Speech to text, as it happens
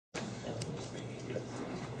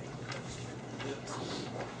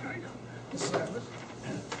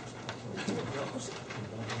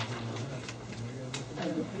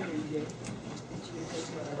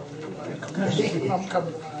I'm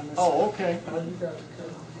coming around. Oh, okay. You got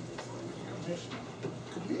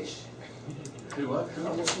commission. Do what? I'm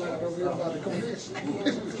gonna slide over here about the commission.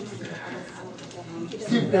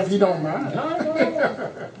 If you don't mind.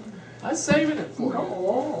 No. I'm saving it for you. Oh,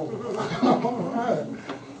 all right.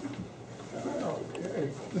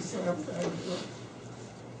 Okay.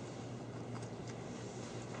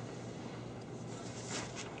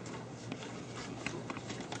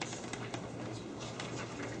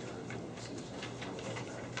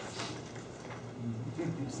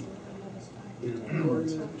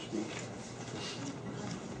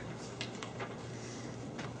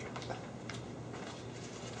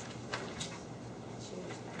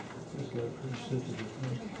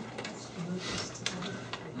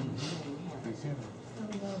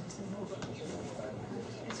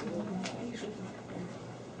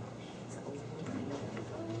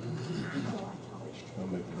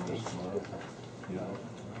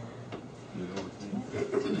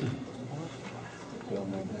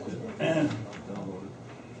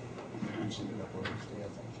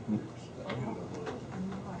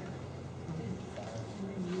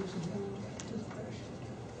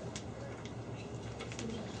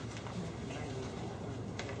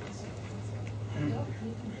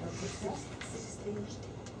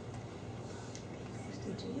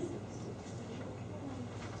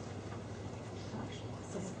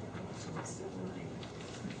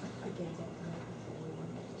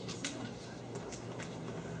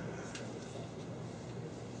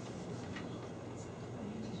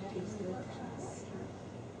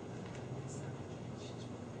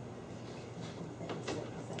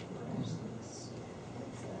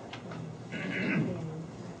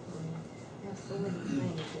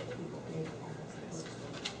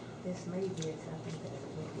 This may be something that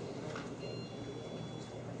would be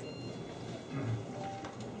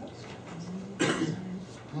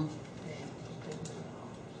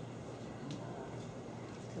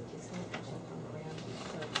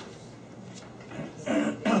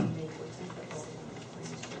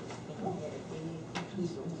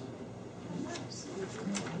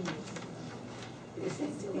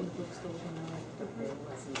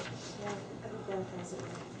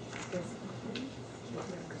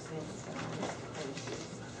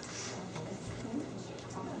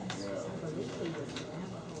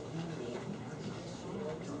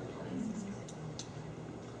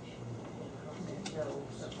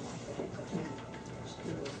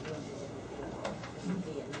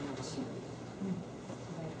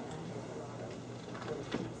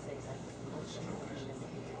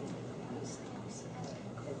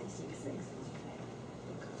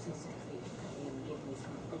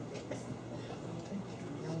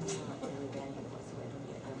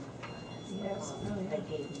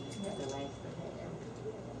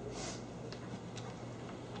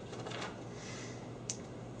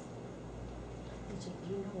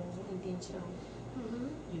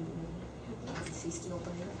Is he still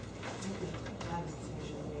there? I haven't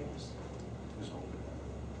seen him in years.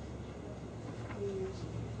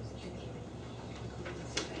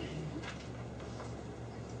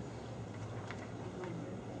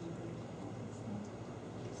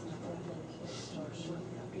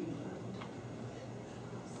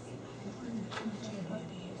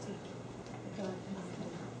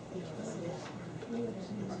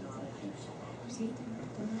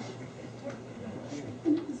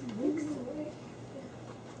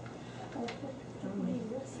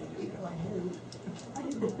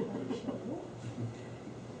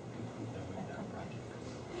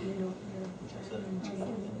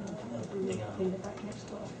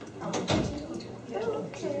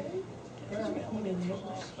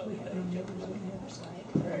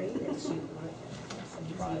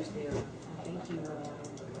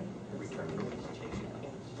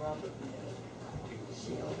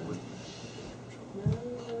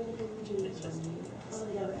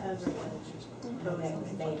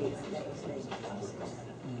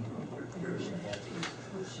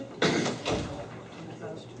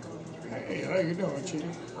 Hey, how you doing, Chitty?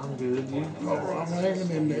 I'm good, you? Oh, I'm hanging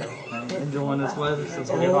in there. Enjoying this weather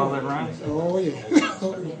since we get all that rain? Oh, yeah.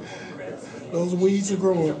 Those weeds are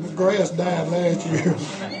growing. The grass died last year.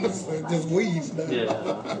 Just weeds died.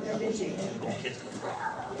 Yeah.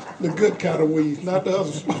 The good kind of weeds, not the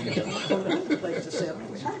other stuff.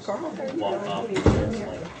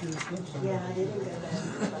 Yeah, I didn't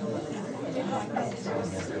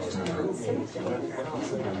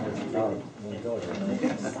go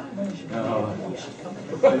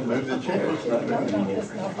They moved the chairs.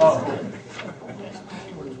 Oh.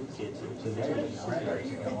 kids here today. Start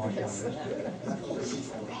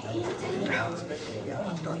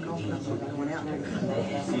calling, I'm going out there.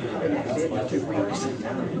 2 weeks.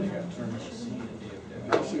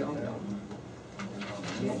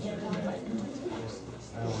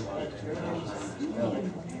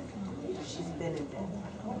 She's been in bed.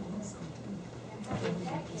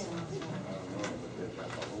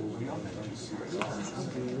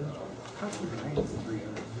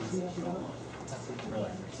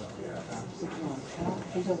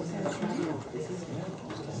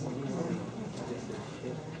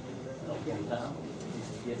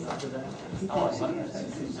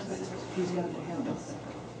 He's got to have this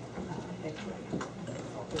X-ray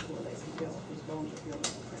before they can tell if his bones are healed.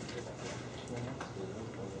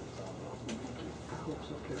 I hope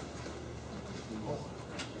so too.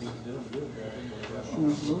 Now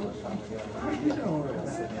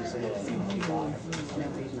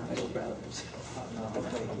he's not so proud of himself. I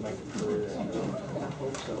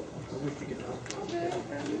hope so. I wish to get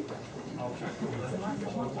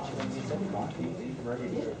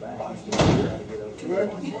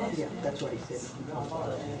Yeah, that's what he said. I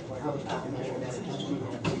was talking to him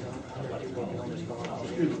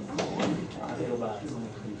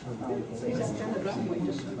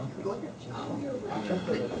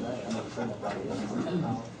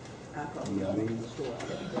I probably got in the store.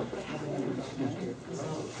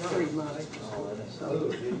 3 months. So,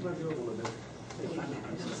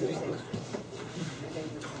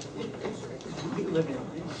 he lived in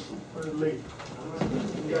Where's the lead?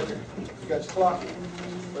 You got your clock?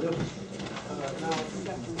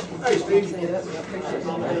 Hey, Steve.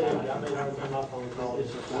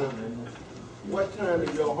 What time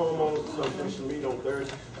did your homeowners association meet on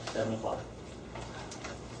Thursday? 7 o'clock.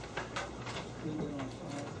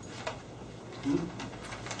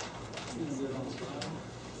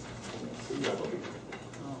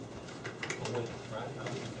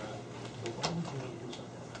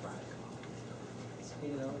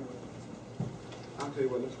 I'll tell you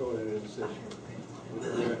what, let's go in the session. I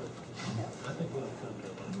think we'll come to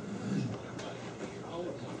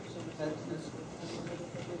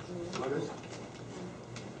What is it?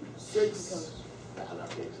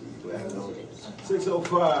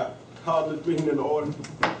 6:05, call this meeting in order.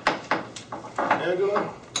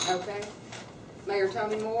 Angela, Okay. Mayor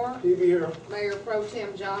Tony Moore, he be here. Mayor Pro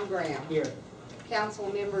Tem John Graham. Here.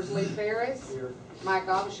 Council members Lee Ferris, Here. Mike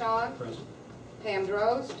Abishon, Present. Pam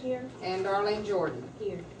Drost, Here. and Darlene Jordan.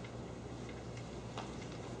 Here.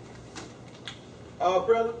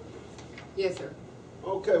 Brother? Yes, sir.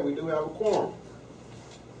 Okay, we do have a quorum.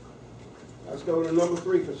 Let's go to number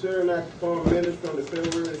 3, consider and act upon minutes from the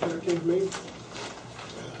February 13th meeting.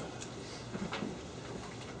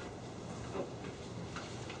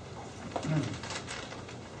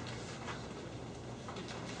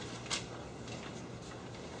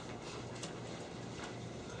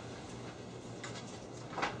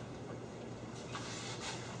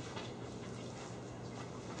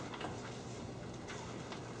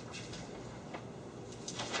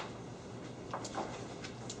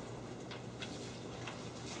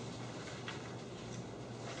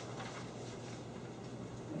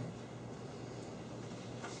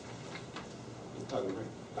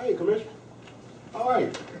 Hey, Commissioner. All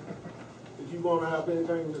right. Did you want to have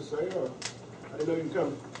anything to say, or I didn't know you were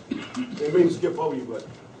coming. Didn't mean to skip over you, but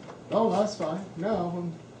Oh, that's fine.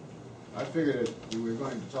 No, I figured that we were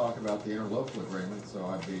going to talk about the interlocal agreement, so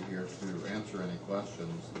I'd be here to answer any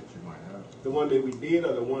questions that you might have. the one that we did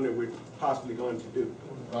or the one that we're possibly going to do?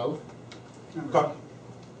 Both? Come.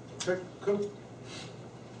 Come.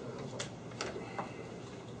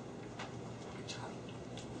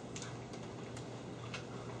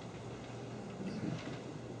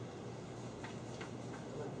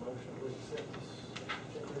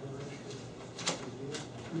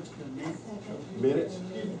 Minutes?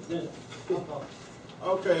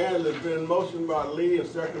 Okay, and there's been motion by Lee and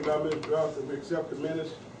second by Ms. Drost to accept the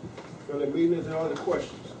minutes from the meetings and other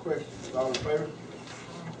questions. Questions, all in favor?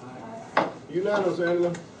 Unanimous,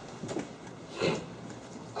 Angela.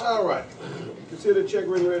 All right. Consider check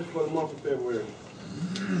written register for the month of February.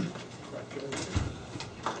 On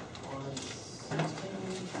 16 and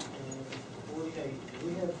 48.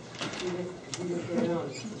 We have two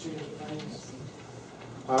different things.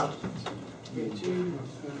 Huh? Get two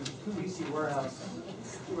PC warehouse.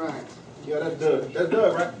 Right. Yeah, that's Doug. That's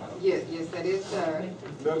Doug, right? Yes, that is Doug.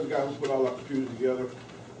 Doug's the guy who put all our computers together.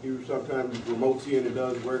 He sometimes remotes in and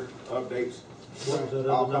does work, updates, What was that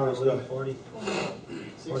all other kind number, of stuff. 40?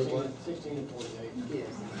 16 and 48. Yes.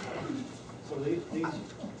 So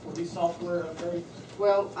these software upgrades?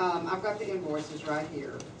 Well, I've got the invoices right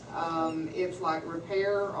here. It's like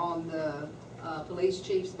repair on the, police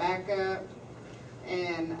chief's backup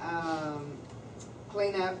and,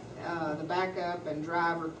 clean up, the backup and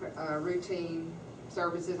drive, routine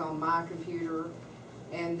services on my computer.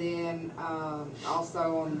 And then,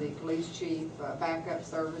 also on the police chief, backup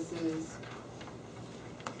services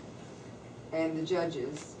and the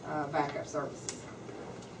judge's, backup services.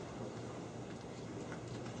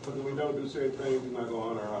 But if we don't do certain things, we're not gonna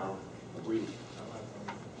honor our agreement.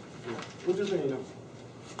 Yeah. What you saying now?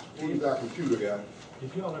 He's our computer guy.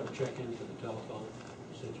 Did y'all ever check into the telephone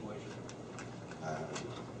situation?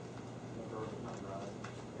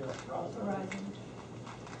 Verizon.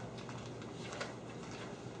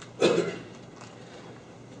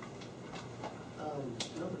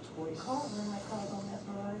 Number 20. Carl, when I called on that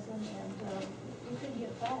Verizon, and we couldn't get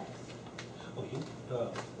a fax. Oh, you, They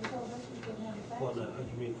told us we couldn't have a fax. well, no,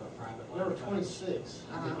 you mean for private line? Number 26.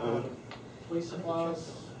 Uh-huh. Police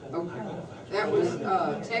supplies. I got a fax. That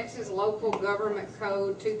was, Texas Local Government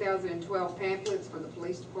Code 2012 pamphlets for the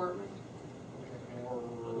police department. I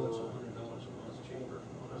know it's $100 a month cheaper.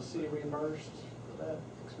 Was the city reimbursed for that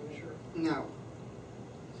expenditure? No,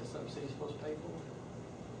 Is that something the city's supposed to pay for?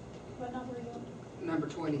 What number are you on? number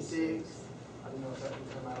 26. I didn't know if that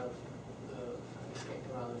would come out of the, I guess it can't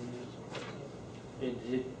come out of the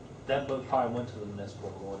municipal. That book probably went to the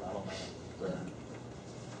municipal court, I don't know.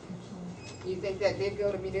 You think that did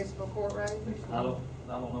go to municipal court, Ray? I don't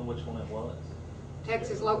know which one it was.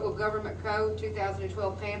 Texas Local Government Code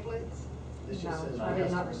 2012 pamphlets? This just says. I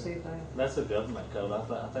did not receive that. That's a government code,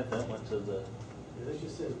 I think that went to the, This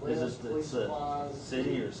just says is West it, police it's a supplies.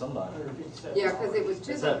 city or somebody? $157. Yeah, because it was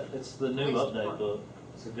to It's the new police update department. book,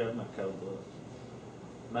 it's a government code book.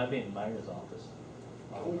 Maybe in the mayor's office.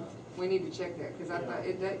 I don't know. We need to check that, because I thought,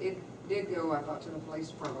 it did go, I thought, to the police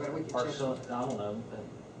department, but we can Or check. so, I don't know,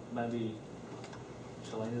 maybe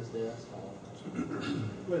Shalina's desk, I don't know.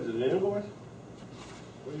 What is it, an invoice?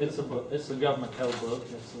 It's a book, it's the government code book,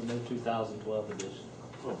 it's the new 2012 edition.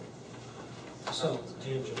 Oh. So,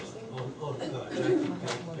 Angela, on Jackie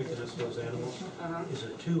picking us those animals, Uh-huh. is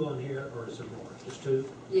there 2 on here or is there more? Just 2?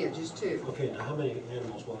 Yeah, just 2. Okay, now how many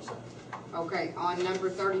animals was that? Okay, on number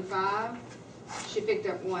 35, she picked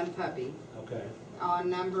up 1 puppy. Okay. On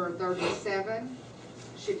number 37,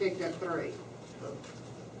 she picked up 3.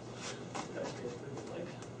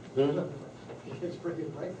 It's a pretty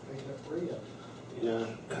good break, picking up 3 of them. Yeah.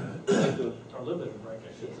 Or a little bit of a break,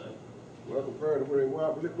 I should say. Well, compared to where they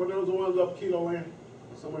were, what those the ones up Kilo Land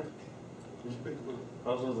or somewhere? Did you pick them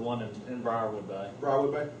up? Those are the one in Briarwood Bay.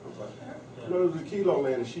 Broward Bay? Okay. No, it was a Kilo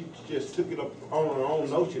Land, and she just took it up on her own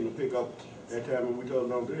notion to pick up that time, and we told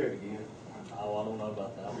her don't do that again. Oh, I don't know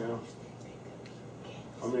about that one. Yeah.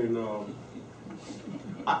 I mean,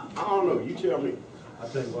 I don't know, you tell me. I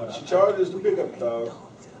tell you what, She charges us to pick up the dog,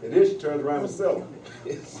 and then she turns around and sells them.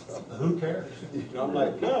 who cares? I'm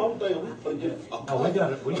like, no, I'm thinking, Oh, we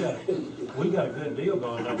got a good deal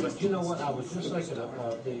going on, but you know what, I was just thinking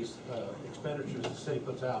of these expenditures the city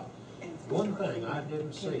puts out. One thing I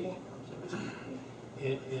didn't see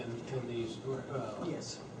in these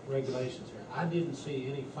regulations here, I didn't see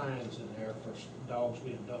any fines in there for dogs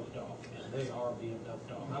being dumped off, and they are being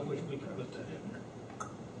dumped off. I wish we could put that in there.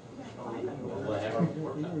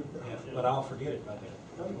 Yeah, but I'll forget it by then.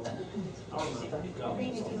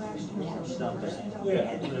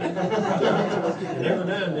 Yeah. And every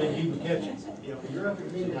now and then you can catch it. You're up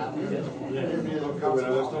at midnight. okay, well, now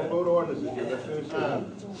let's don't go to ordinances yet, let's finish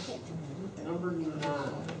that. Number 9,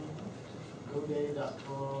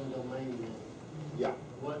 GoDaddy.com domain name. Yeah.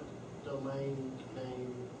 What domain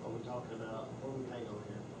name are we talking about? What are we paying on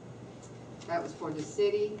here? That was for the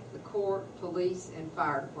city, the court, police, and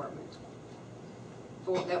fire department.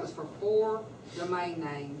 That was for 4 domain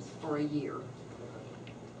names for a year.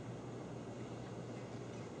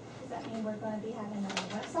 Does that mean we're gonna be having a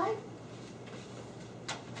website?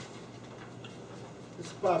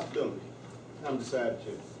 It's a possibility. I'm decided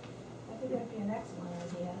to. I think that'd be an excellent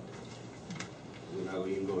idea. We're not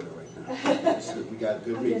even going there right now. We got a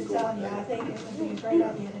good I'm meeting just telling you, I going. think it would be a great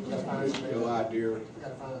idea to do that. No idea.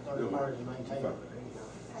 Gotta find a third party to maintain it.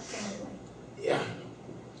 Absolutely. Yeah.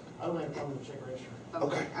 I don't have a problem with check register.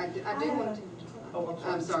 Okay, I do want to, Oh,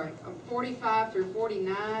 I'm sorry, 45 through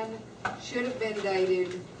 49 should have been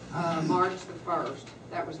dated March the 1st.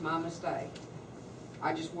 That was my mistake.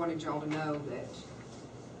 I just wanted y'all to know that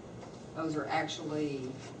those are actually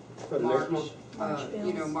For the next month?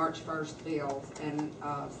 March 1st bills. And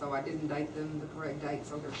so I didn't date them the correct date,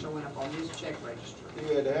 so they're showing up on this check register.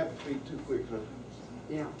 Yeah, they have to be too quick, huh?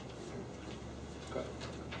 Yeah.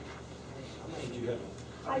 Did you have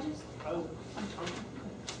I just, I was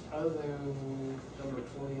Other than number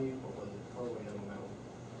 20, what was it, where are we on that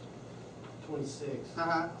one? 26,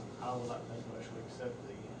 Uh-huh. I would like to make a motion to accept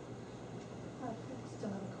the, I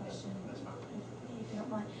still have a question, that's fine. if you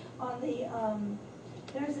don't mind. On the,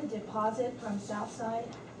 there's a deposit from Southside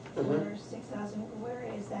for Mhm. 6,000. Where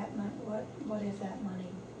is that money? What is that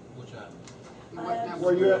money? Which item? What number?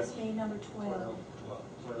 Where you at? It's me, number 12.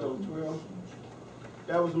 12. 12.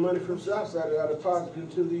 That was the money from Southside that I deposited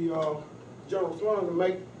into the general fund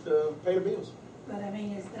to pay the bills. But I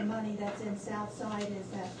mean, is the money that's in Southside,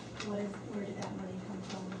 where did that money come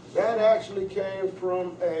from? That actually came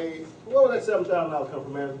from what was that $7,000 come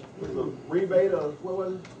from, man? Was it a rebate or what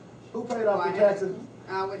was it? Who paid off the taxes?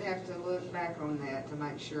 I would have to look back on that to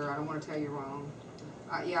make sure. I don't want to tell you wrong.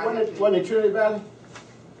 Yeah, Wasn't it Trinity Valley?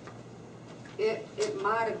 It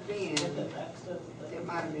might have been. It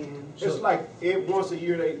might have been. It's like once a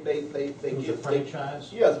year they It was a give.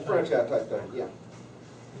 franchise? Yeah, it's a franchise type thing, yeah.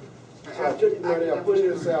 So I took the money, I put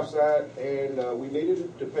it in Southside, and we needed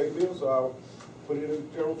it to pay bills, so I put it in the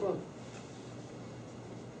general fund.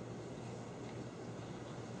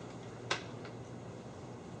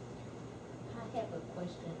 I have a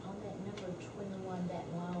question. On that number 21, that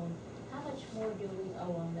loan, how much more do we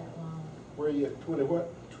owe on that loan? Where you at, 20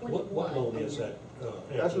 what? What loan is that?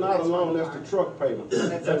 That's not a loan, that's the truck payment.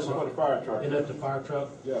 That's for the fire truck. Isn't that the fire truck?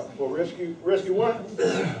 Yeah, for rescue one?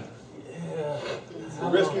 Yeah. For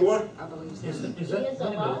rescue one? I believe so. Is that, It is a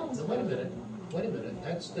loan. wait a minute,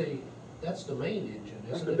 that's the main engine,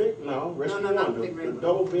 That's isn't the it? big, no, rescue no, one, the big the red one.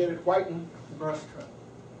 double bedded white one. Brush truck.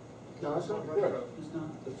 No, it's not, Brush yeah. truck. It's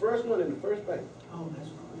not. The first one in the first pay. Oh, that's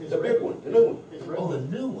right. The big one, the new one. It's red Oh, the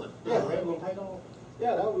one. new one. Yeah. Red one paid off.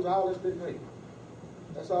 Yeah, that was all that's been paid.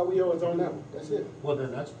 That's all we owe is on that one, that's it. Well,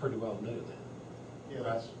 then that's pretty well new then. Yeah,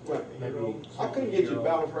 that's. Right. Maybe. I couldn't get you the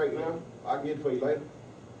balance right now, I can get it for you later.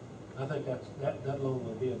 I think that loan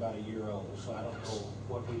will be about a year old, so I don't know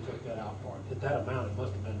what we took that out for. At that amount, it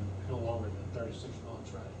must have been no longer than 36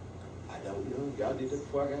 months, right? I don't know, y'all did that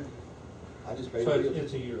before I got it. I just paid So the bills.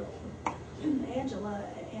 it's a year old. Angela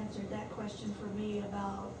answered that question for me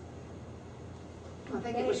about I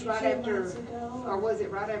think it was maybe right 2 after, months ago, or was it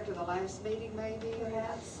right after the last meeting maybe?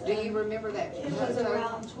 perhaps. Do you remember that? It was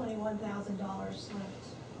around $21,000 left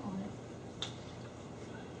on it.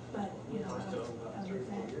 But, you know, We're still about I 3 or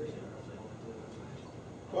 4 was years in.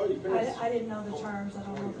 Oh, you finished? I didn't know the terms, I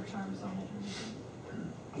don't know the terms on it or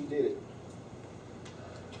anything. He did it.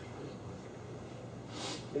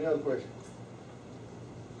 Any other questions?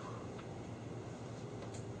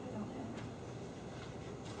 I don't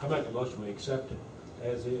have. I make a motion we accept it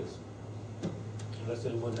as is. Unless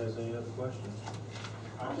anyone has any other questions.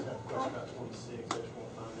 I just have a question about 26, I just want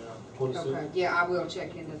to find out. 26? Okay, yeah, I will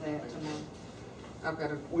check into that tonight. I've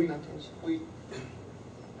got a notation.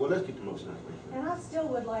 Well, let's get the motion out of the way. And I still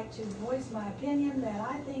would like to voice my opinion that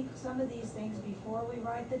I think some of these things, before we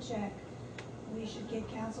write the check, we should get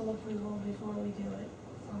council approval before we do it.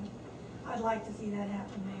 So I'd like to see that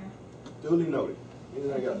happen, Mayor. Duly noted.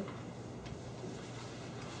 Anything else?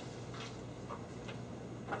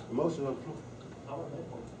 Motion on the floor. I want to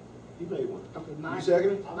make one. You made one. Okay, You Mike. second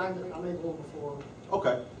it? I made one before.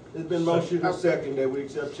 Okay. It's been motion and second that we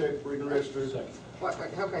accept check for reading register. Second.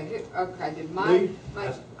 Okay, did Mike Lee? make,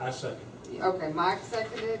 I second. okay, Mike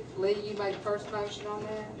seconded, Lee, you made the first motion on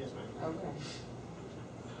that? Yes, ma'am. Okay.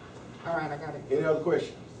 All right, I got it. Any other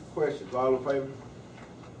questions? Questions? All in favor?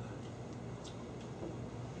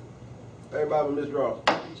 Everybody but Ms. Ross.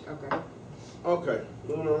 Okay. Okay,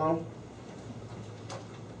 moving along.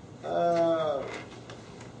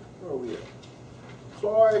 Where are we at?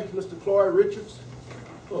 Cloyd, Mr. Cloyd Richards.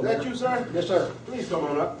 Is that you, sir? Yes, sir. Please come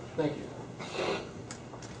on up. Thank you.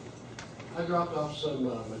 I dropped off some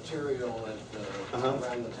material at,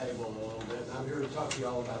 around the table a little bit, and I'm here to talk to you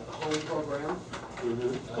all about the home program.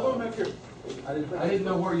 Come on back here. I didn't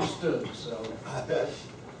know where you stood, so.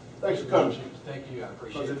 Thanks for coming. Thank you, I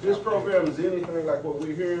appreciate Because it. if this program is anything like what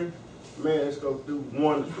we're hearing, man, it's gonna do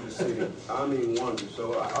wonders for the city. I mean wonders.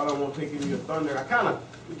 So I don't want to take any of your thunder.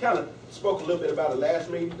 We kind of spoke a little bit about it last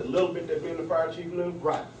meeting, the little bit that me and the fire chief knew.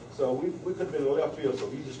 Right. So we could have been in left field, so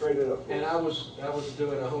he just straightened it up. And I was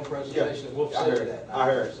doing a home presentation at Wolf I Center heard that night. I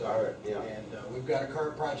heard, yeah. And we've got a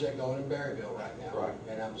current project going in Berryville right now. Right.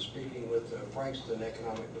 And I'm speaking with Frankston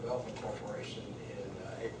Economic Development Corporation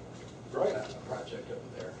in April. Right. A project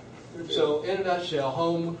over there. Good deal. So in a nutshell,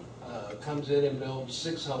 home comes in and builds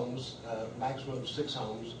 6 homes, maximum of 6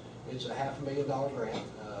 homes. It's a $500,000 grant.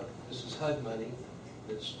 This is HUD money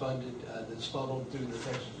that's funded, that's funneled through the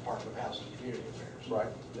Texas Department of Housing and Community Affairs. Right.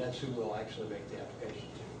 That's who will actually make the application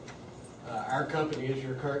to. Our company is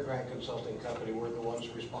your current grant consulting company. We're the ones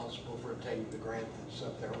responsible for obtaining the grant that's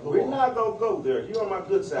up there on the wall. We're not gonna go there. You're on my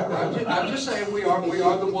good side, right? I'm just saying we are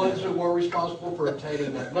the ones who were responsible for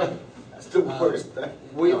obtaining that money. That's the worst thing.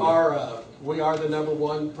 We are the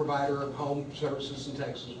 #1 provider of home services in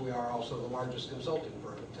Texas. We are also the largest consulting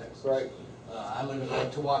firm in Texas. Right. I live in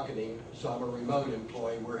Lake Tawakoni, so I'm a remote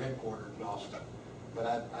employee. We're headquartered in Austin, but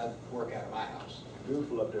I work out of my house.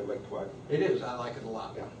 Beautiful up there, Lake Tawakoni. It is. I like it a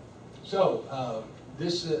lot. Yeah. So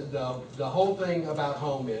the whole thing about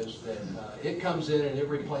home is that it comes in and it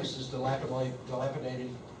replaces dilapidated,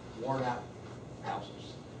 worn-out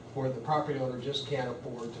houses where the property owner just can't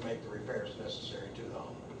afford to make the repairs necessary to the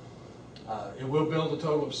home. It will build a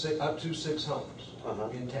total of up to 6 homes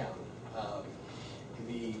in town.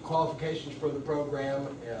 The qualifications for the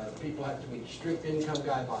program, people have to meet strict income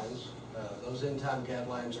guidelines. Those income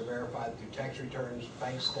guidelines are verified through tax returns,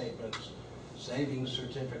 bank statements, savings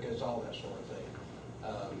certificates, all that sort of thing.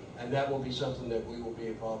 And that will be something that we will be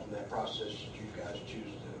involved in that process should you guys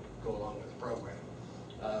choose to go along with the program.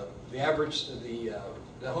 The average,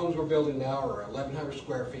 the homes we're building now are 1,100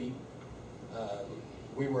 square feet.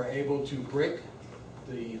 We were able to brick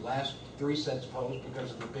the last 3 sets of homes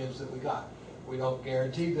because of the bids that we got. We don't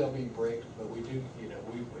guarantee they'll be bricked, but we do,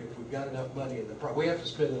 if we've got enough money in the we have to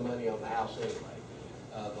spend the money on the house anyway.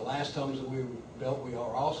 The last homes that we built, we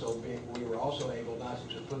were also able not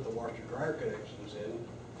to just put the washer dryer connections in,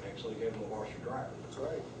 actually gave them a washer dryer. That's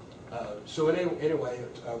right. So anyway,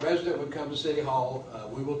 a resident would come to City Hall.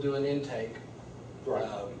 We will do an intake. Right.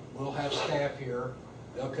 We'll have staff here.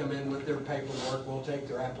 They'll come in with their paperwork. We'll take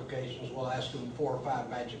their applications. We'll ask them 4 or 5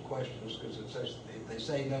 magic questions because if they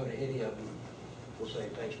say no to any of them, we'll say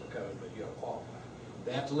thanks for coming, but you don't qualify.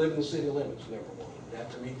 They have to live in the city limits, #1. They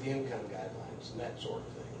have to meet the income guidelines and that sort of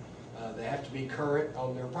thing. They have to be current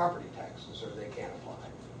on their property taxes or they can't apply.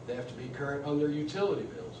 They have to be current on their utility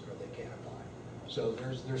bills or they can't apply. So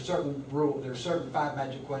there's certain 5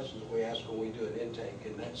 magic questions we ask when we do an intake,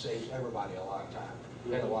 and that saves everybody a lot of time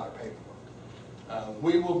and a lot of paperwork.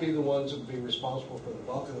 We will be the ones that will be responsible for the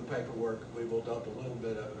bulk of the paperwork. We will dump a little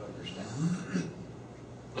bit of it on your staff.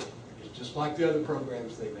 It's just like the other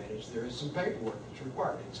programs they manage. There is some paperwork that's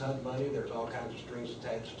required. It's HUD money. There's all kinds of strings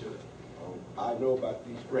attached to it. I know about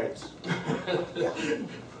these grants.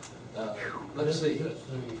 Let's see. The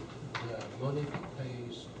money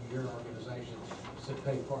pays your organization, is it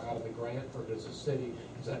paid for out of the grant, or does the city,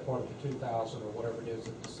 is that part of the 2,000 or whatever it is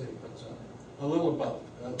that the city puts up? A little of both.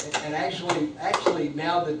 And actually,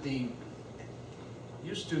 now that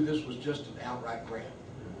used to this was just an outright grant.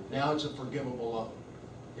 Now it's a forgivable loan.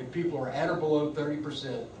 If people are at or below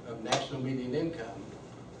 30% of national median income,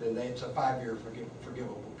 then it's a 5-year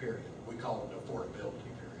forgivable period. We call it an affordability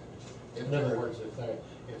period. In other words,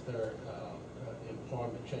 if their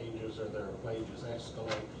employment changes or their wages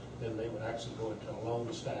escalate, then they would actually go into a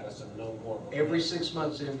loan status and no more. Every 6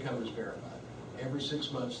 months, income is verified. Every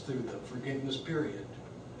 6 months through the forgiveness period,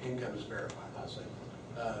 income is verified. I see.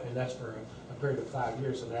 And that's for a period of 5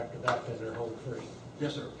 years, and after that, then they're home free.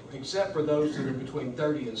 Yes, sir. Except for those that are between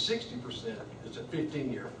 30 and 60%, it's a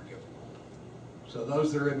 15-year forgivable. So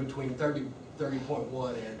those that are in between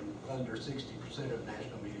 30.1 and under 60% of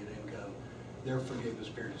national median income, their forgiveness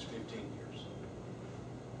period is 15 years.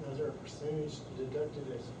 Now, is there a percentage deducted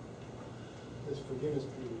as this forgiveness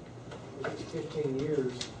period? If it's 15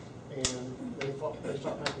 years and they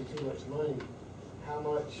start making too much money,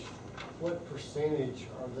 what percentage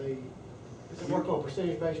are they, is it work on a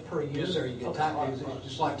percentage base per year? Yes, sir. You get time, it's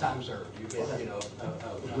just like time served. You get,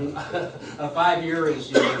 a 5-year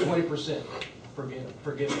is 20%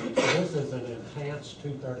 forgiven. This is an enhanced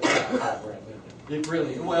 235 program, isn't it? It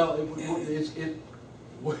really,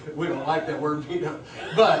 we don't like that word,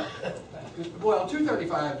 but,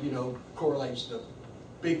 235, correlates to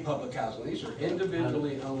big public housing. These are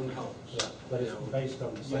individually owned homes. Yeah, but it's based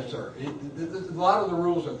on the same. Yes, sir. A lot of the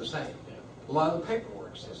rules are the same. Yeah. A lot of the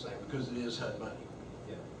paperwork's the same because it is HUD money.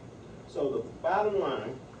 Yeah. So the bottom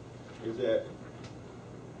line is that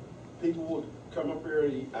people would come up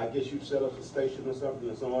here, I guess you'd set up a station or something,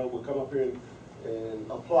 and someone would come up here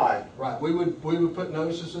and apply. Right. We would put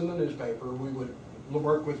notices in the newspaper. We would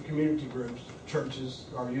work with community groups. Churches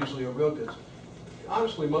are usually a real good.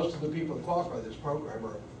 Honestly, most of the people that qualify this program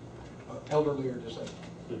are elderly or disabled.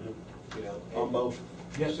 Mm-hmm. On both?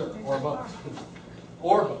 Yes, sir, or both.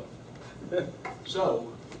 Or both.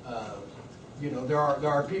 So, there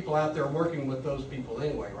are people out there working with those people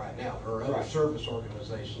anyway right now, or other service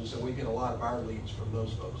organizations, and we get a lot of our leads from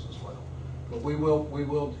those folks as well. But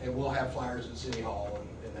we'll have flyers at City Hall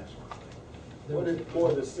and that sort of thing. What if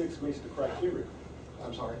more than 6 meets the criteria?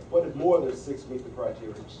 I'm sorry, What if more than 6 meet the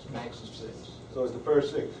criteria? max of 6. So it's the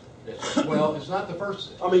first 6. Yes. Well, it's not the first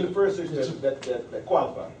 6. I mean, the first 6 that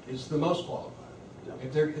qualify. It's the most qualified.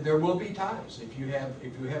 If there will be times, if you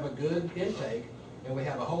have a good intake and we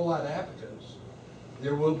have a whole lot of applicants,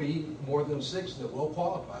 there will be more than 6 that will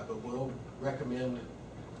qualify, but we'll recommend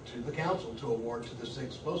to the council to award to the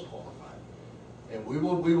 6 most qualified. And we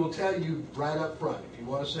will tell you right up front, if you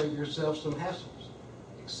want to save yourself some hassles,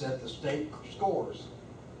 accept the state scores,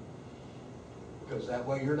 because that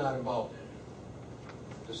way you're not involved in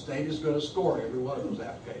it. The state is going to score every one of those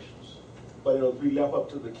applications. But it'll be left up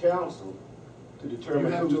to the council to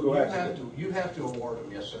determine who's going to actually. You have to award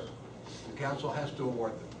them, yes, sir. The council has to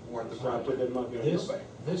award the So I put that monkey on your back.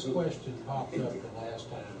 This question popped up the last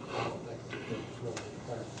time. I don't think there was really any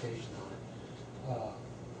clarification on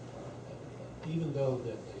it. Even though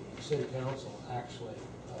that the city council actually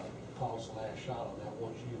calls the last shot on that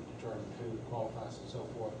once you've determined who qualifies and so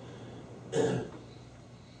forth,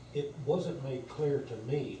 it wasn't made clear to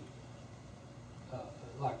me.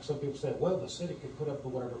 Like some people said, well, the city could put up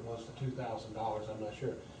whatever it was for $2,000. I'm not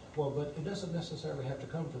sure. Well, but it doesn't necessarily have to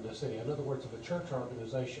come from the city. In other words, if a church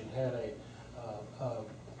organization had a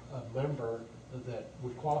member that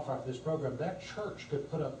would qualify for this program, that church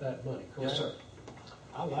could put up that money, correct? Yes, sir.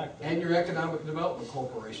 I like that. And your economic development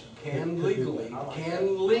corporation can legally,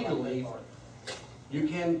 you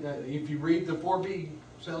can, if you read the 4B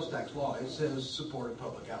sales tax law, it says supported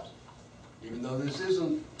public housing. Even though this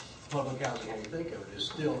isn't public housing, how you think of it, it's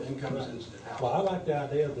still income-sensitive housing. Well, I like the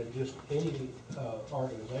idea that just any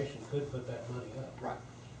organization could put that money up. Right.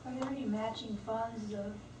 Are there any matching funds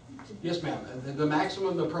Yes, ma'am. The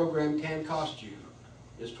maximum the program can cost you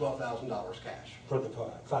is $12,000 cash. For the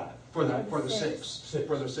five. For the six.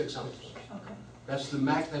 For the 6 homes. Okay. That's the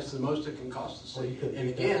max. That's the most it can cost the city. And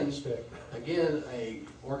again, a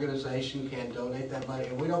organization can donate that money,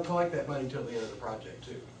 and we don't collect that money until the end of the project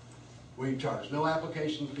too. We charge no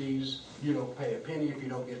application fees. You don't pay a penny if you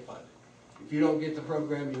don't get funded. If you don't get the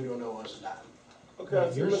program, you don't owe us a dime. Okay.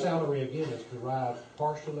 Now, your salary again is derived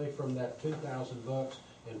partially from that $2,000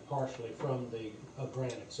 and partially from the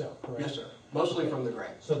grant itself, correct? Yes, sir. Mostly from the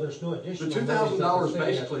grant. So there's no additional. The $2,000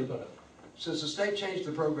 basically, since the state changed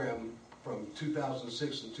the program from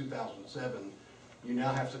 2006 and 2007, you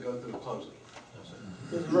now have to go through the closing.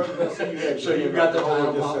 So you've got the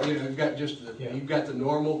title, you've got just the, you've got the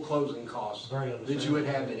normal closing costs that you would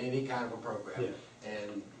have in any kind of a program.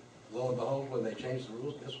 And lo and behold, when they changed the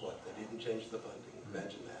rules, guess what? They didn't change the funding.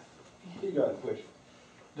 Imagine that. You got a question?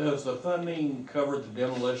 Does the funding cover the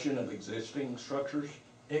demolition of existing structures?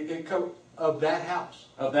 It covers of that house.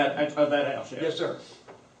 Of that house, yeah. Yes, sir.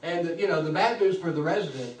 And the bad news for the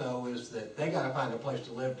resident though is that they got to find a place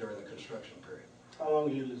to live during the construction period. How long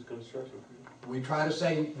is this construction period? We try to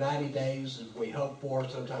say 90 days, as we hope for.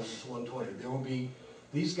 Sometimes it's 120. There will be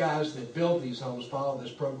these guys that build these homes follow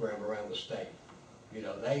this program around the state.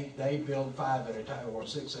 They build 5 at a time or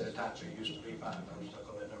 6 at a time. So it used to be 5. I'm stuck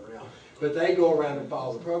on that number now. But they go around and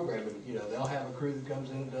follow the program, and they'll have a crew that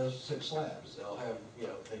comes in and does 6 slabs. They'll have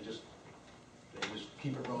they just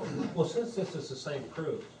keep it rolling. Well, since this is the same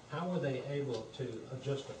crew, how were they able to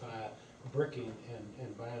justify bricking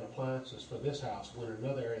and buying appliances for this house when in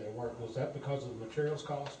another area they weren't? Was that because of the materials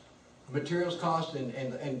cost? Materials cost,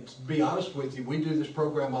 and to be honest with you, we do this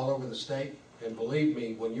program all over the state, and believe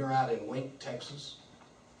me, when you're out in Wink, Texas,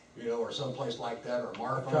 or someplace like that, or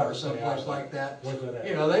Marfa, or someplace like that,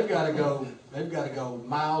 they've got to go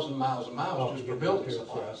miles and miles and miles just for building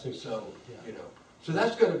supplies. So, so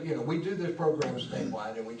that's going to, we do this program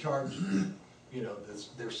statewide, and we charge,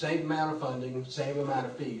 the same amount of funding, same amount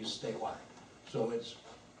of fees statewide. So it's,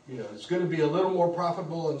 it's going to be a little more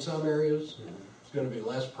profitable in some areas. It's going to be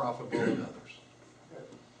less profitable in others.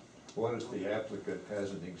 What if the applicant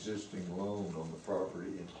has an existing loan on the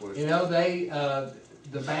property in question?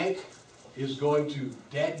 The bank is going to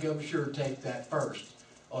dadgum sure take that first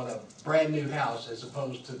on a brand new house as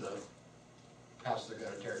opposed to the house they're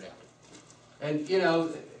going to tear down. And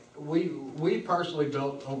we personally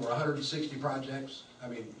built over 160 projects. I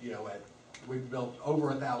mean, we've built over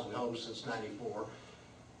 1,000 homes since '94.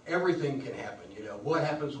 Everything can happen. What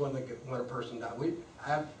happens when a person dies?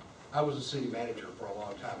 I was a city manager for a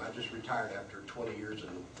long time. I just retired after 20 years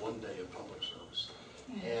and 1 day of public service.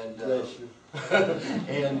 And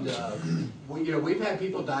we've had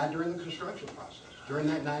people die during the construction process during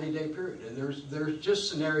that 90-day period. And there's just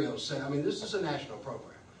scenarios set. I mean, this is a national program.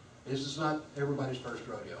 This is not everybody's first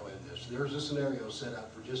rodeo in this. There's a scenario set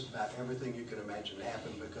up for just about everything you can imagine to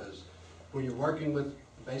happen, because when you're working with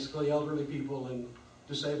basically elderly people and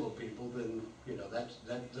disabled people, then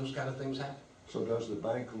those kind of things happen. So does the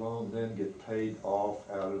bank loan then get paid off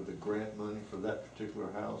out of the grant money for that particular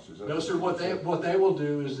house? Is that? No, sir, what they will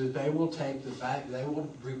do is that they will take the they will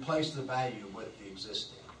replace the value with the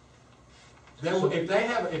existing. If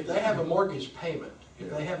they have a mortgage payment,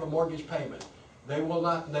 they will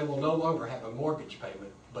no longer have a mortgage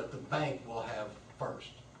payment, but the bank will have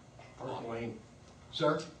first. First lien.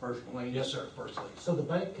 Sir? First lien. Yes, sir, first lien. So the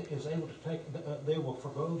bank is able to take, they will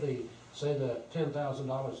forgo say the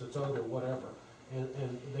 $10,000 that's owed or whatever,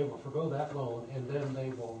 and they will forgo that loan, and then they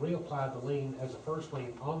will reapply the lien as a first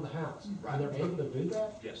lien on the house. Right. And they're able to do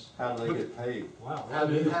that? Yes. How do they get paid? Wow. How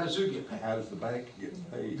does who get paid? How does the bank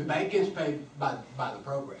get paid? The bank gets paid by the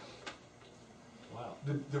program. Wow.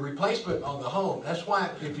 The replacement on the home, that's why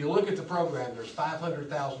if you look at the program, there's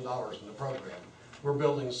 $500,000 in the program. We're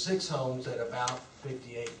building 6 homes at about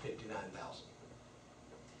 $58,000, $59,000.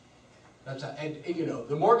 That's and you know,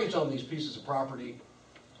 the mortgage on these pieces of property,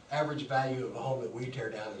 average value of a home that we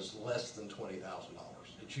tear down is less than $20,000.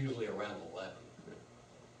 It's usually around 11.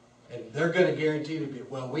 And they're going to guarantee to be,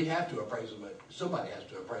 well, we have to appraise them somebody has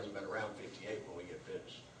to appraise them at around 58 when we get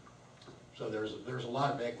finished. So there's a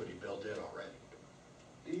lot of equity built in already.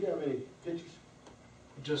 Do you have any pictures?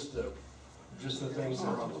 Just the things that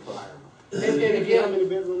are on the flyer. And How again, many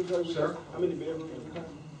bedrooms are we? Sir? How many bedrooms are we?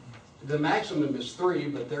 the maximum is 3,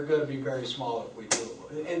 but they're going to be very small if we do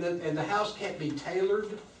it. And the house can't be tailored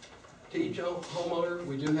to each homeowner.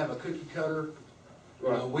 We do have a cookie cutter.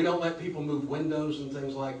 Right. We don't let people move windows and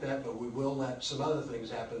things like that, but we will let some other things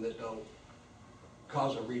happen that don't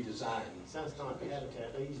cause a redesign. Sounds kind of like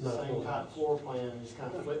Habitat, they use the No, same type of floor plan, just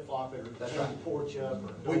kind of flip-flop it, or That's change right. the porch up.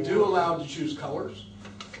 Or We do allow them to choose colors,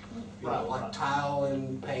 Right, like right. tile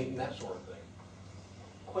and paint and that sort of thing.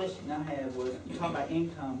 Question I had was, you talk about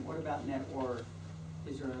income, what about net worth?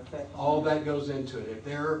 Is there an effect on All that goes into it. If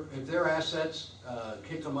their assets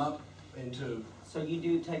kick them up into, So you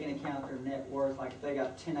do take into account their net worth, like if they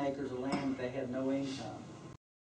got 10 acres of land, they have no income?